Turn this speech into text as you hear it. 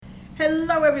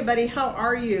Hello everybody, how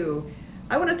are you?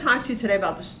 I want to talk to you today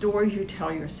about the stories you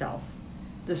tell yourself.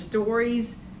 The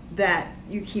stories that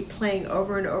you keep playing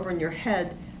over and over in your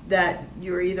head that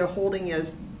you're either holding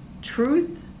as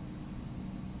truth,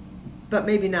 but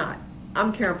maybe not.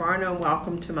 I'm Karen Barno and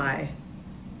welcome to my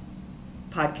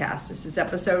podcast. This is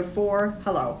episode 4.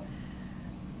 Hello.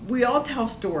 We all tell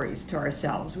stories to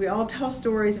ourselves. We all tell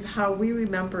stories of how we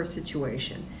remember a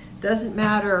situation. Doesn't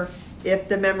matter if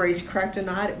the memory is correct or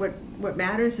not. What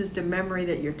matters is the memory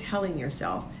that you're telling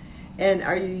yourself. And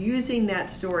are you using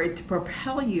that story to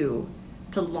propel you,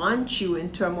 to launch you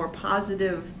into a more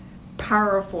positive,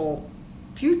 powerful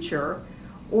future?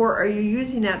 Or are you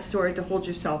using that story to hold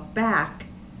yourself back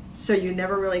so you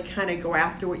never really kind of go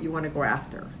after what you want to go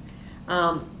after?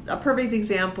 A perfect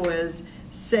example is,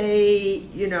 say,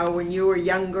 when you were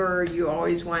younger, you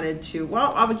always wanted to,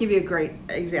 well, I'll give you a great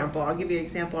example. I'll give you an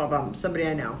example of somebody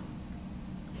I know.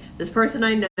 This person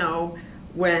I know,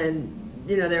 when,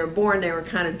 they were born, they were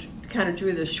kind of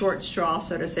drew the short straw,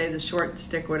 so to say, the short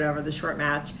stick, whatever, the short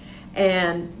match.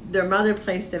 And their mother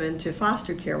placed them into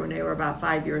foster care when they were about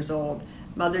 5 years old.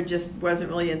 Mother just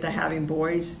wasn't really into having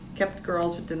boys, kept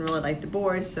girls, but didn't really like the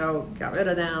boys, so got rid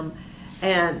of them.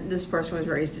 And this person was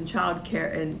raised in child care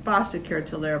and foster care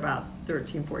till they're about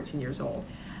 13, 14 years old.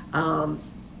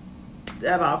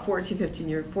 About 14, 15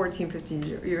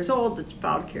 years old,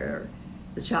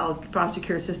 the child foster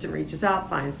care system reaches out,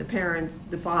 finds the parents,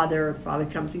 the father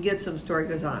comes and gets them, story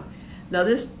goes on. Now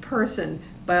this person,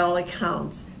 by all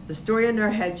accounts, the story in their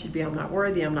head should be, I'm not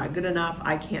worthy, I'm not good enough,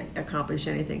 I can't accomplish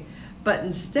anything. But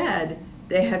instead,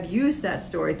 they have used that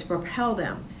story to propel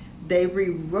them. They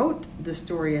rewrote the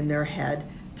story in their head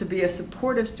to be a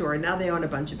supportive story. Now they own a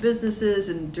bunch of businesses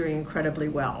and doing incredibly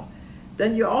well.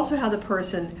 Then you also have the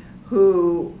person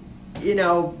who,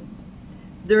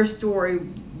 their story,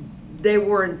 they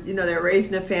were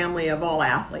raised in a family of all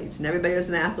athletes, and everybody was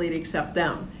an athlete except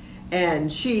them.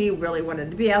 And she really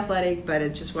wanted to be athletic, but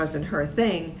it just wasn't her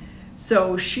thing.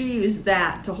 So she used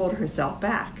that to hold herself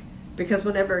back, because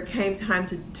whenever it came time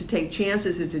to take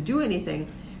chances or to do anything,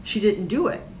 she didn't do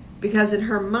it. Because in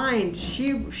her mind,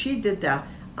 she did that,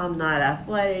 I'm not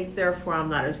athletic, therefore I'm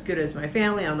not as good as my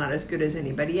family, I'm not as good as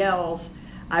anybody else,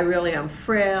 I really am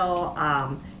frail,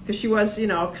 because she was,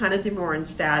 kind of demure in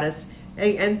status,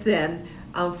 and thin,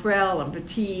 I'm frail, I'm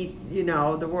petite,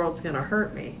 the world's going to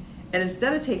hurt me. And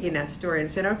instead of taking that story and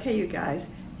saying, okay, you guys,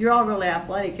 you're all really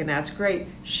athletic and that's great,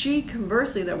 she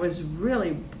conversely, that was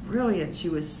really brilliant, she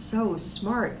was so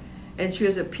smart. And she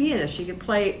was a pianist. She could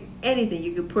play anything.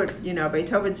 You could put,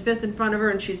 Beethoven's Fifth in front of her,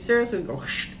 and she'd seriously go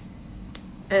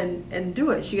and do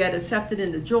it. She got accepted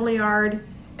into Juilliard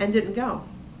and didn't go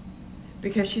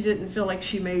because she didn't feel like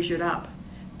she measured up.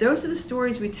 Those are the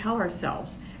stories we tell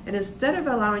ourselves. And instead of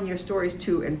allowing your stories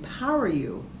to empower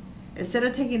you, instead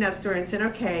of taking that story and saying,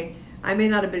 okay, I may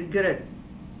not have been good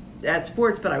at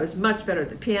sports, but I was much better at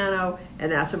the piano,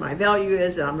 and that's what my value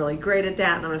is, and I'm really great at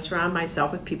that, and I'm going to surround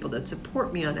myself with people that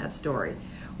support me on that story.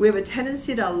 We have a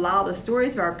tendency to allow the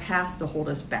stories of our past to hold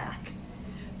us back.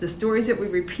 The stories that we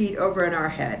repeat over in our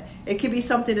head. It could be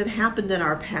something that happened in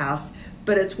our past,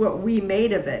 but it's what we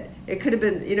made of it. It could have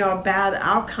been, a bad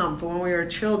outcome from when we were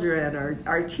children or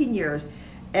our teen years.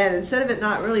 And instead of it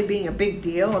not really being a big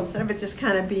deal, instead of it just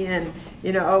kind of being,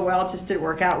 oh, well, it just didn't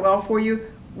work out well for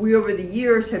you, we over the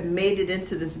years have made it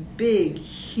into this big,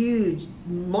 huge,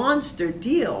 monster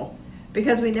deal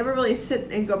because we never really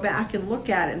sit and go back and look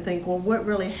at it and think, well, what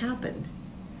really happened?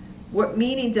 What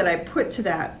meaning did I put to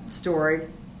that story?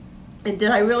 And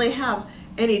did I really have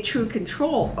any true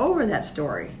control over that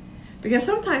story? Because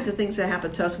sometimes the things that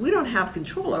happen to us, we don't have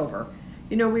control over.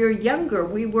 We were younger.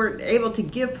 We weren't able to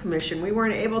give permission. We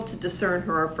weren't able to discern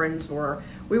who our friends were.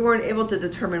 We weren't able to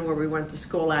determine where we went to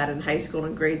school at in high school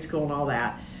and grade school and all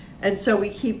that. And so we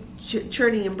keep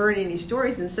churning and burning these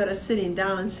stories instead of sitting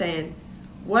down and saying,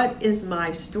 what is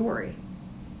my story?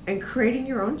 And creating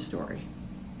your own story.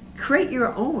 Create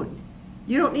your own.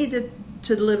 You don't need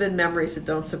to live in memories that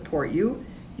don't support you.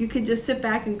 You can just sit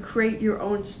back and create your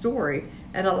own story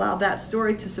and allow that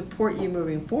story to support you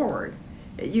moving forward.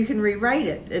 You can rewrite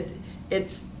it.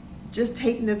 It's just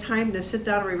taking the time to sit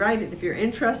down and rewrite it. If you're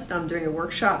interested, I'm doing a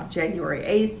workshop January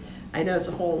 8th. I know it's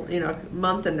a whole,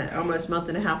 almost month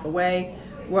and a half away,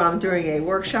 where I'm doing a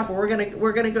workshop where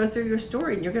we're gonna go through your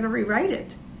story and you're gonna rewrite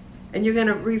it, and you're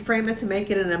gonna reframe it to make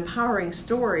it an empowering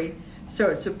story so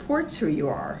it supports who you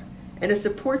are and it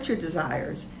supports your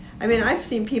desires. I mean, I've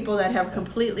seen people that have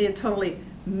completely and totally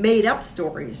made up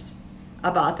stories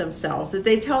about themselves that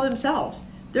they tell themselves.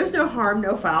 There's no harm,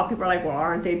 no foul. People are like, well,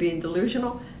 aren't they being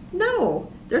delusional? No,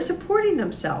 they're supporting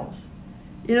themselves.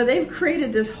 You know, they've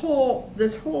created this whole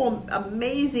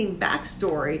amazing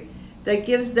backstory that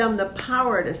gives them the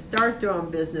power to start their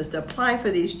own business, to apply for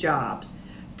these jobs,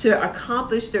 to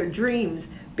accomplish their dreams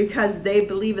because they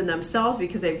believe in themselves,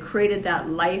 because they've created that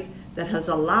life that has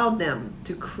allowed them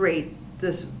to create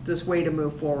this way to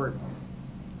move forward.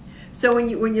 So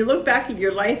when you look back at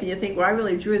your life and you think, well, I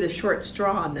really drew the short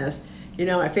straw on this. You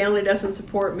know, my family doesn't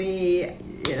support me.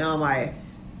 You know, my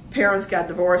parents got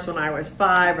divorced when I was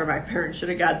 5, or my parents should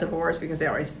have got divorced because they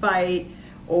always fight.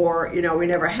 Or, you know, we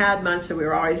never had much, so we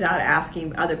were always out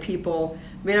asking other people.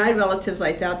 I mean, I had relatives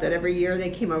like that every year they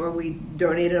came over, we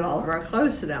donated all of our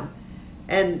clothes to them.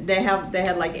 And they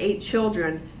had like 8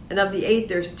 children, and of the 8,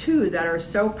 there's 2 that are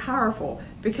so powerful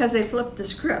because they flipped the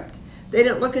script. They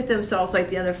didn't look at themselves like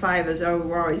the other 5 as, oh,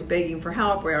 we're always begging for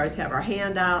help, we always have our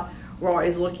hand out, we're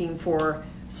always looking for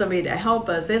somebody to help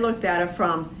us. They looked at it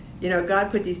from, you know,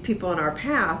 God put these people in our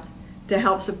path to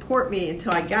help support me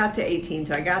until I got to 18,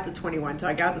 until I got to 21, until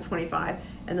I got to 25,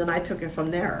 and then I took it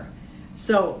from there.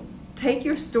 So take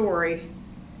your story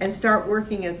and start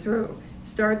working it through.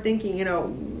 Start thinking, you know,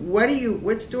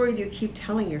 what story do you keep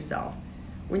telling yourself?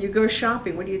 When you go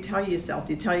shopping, what do you tell yourself?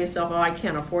 Do you tell yourself, oh, I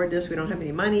can't afford this, we don't have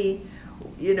any money?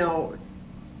 You know,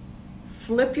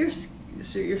 flip your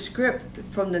script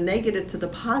from the negative to the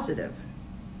positive.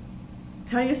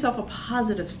 Tell yourself a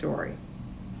positive story.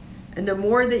 And the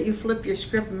more that you flip your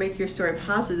script and make your story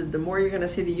positive, the more you're going to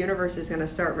see the universe is going to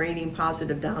start raining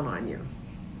positive down on you.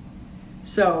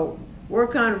 So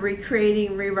work on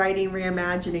recreating, rewriting,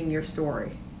 reimagining your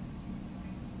story.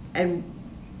 And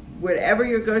whatever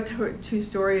your go-to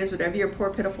story is, whatever your poor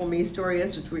pitiful me story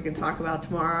is, which we can talk about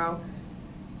tomorrow,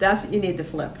 that's what you need to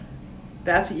flip.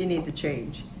 That's what you need to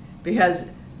change. Because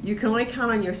you can only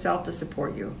count on yourself to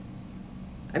support you.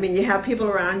 I mean, you have people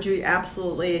around you,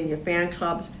 absolutely, in your fan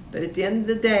clubs, but at the end of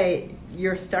the day,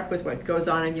 you're stuck with what goes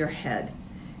on in your head.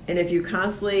 And if you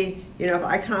constantly, you know, if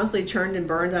I constantly churned and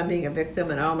burned on being a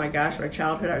victim, and oh my gosh, my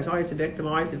childhood, I was always a victim,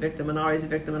 always a victim, and always a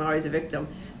victim, and always a victim,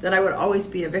 then I would always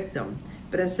be a victim.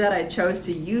 But instead, I chose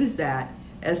to use that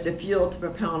as the fuel to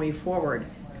propel me forward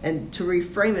and to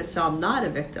reframe it so I'm not a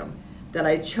victim, that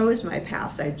I chose my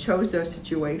past, I chose those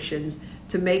situations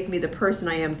to make me the person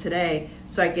I am today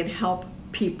so I can help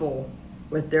people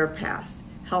with their past,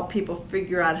 help people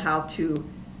figure out how to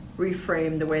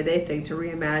reframe the way they think, to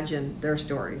reimagine their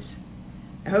stories.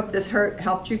 I hope this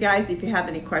helped you guys. If you have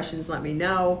any questions, let me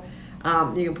know.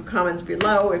 You can put comments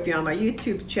below. If you're on my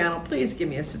YouTube channel, please give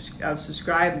me a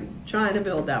subscribe. I'm trying to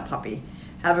build that puppy.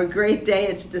 Have a great day.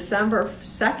 It's December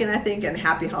 2nd, I think, and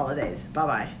happy holidays.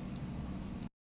 Bye-bye.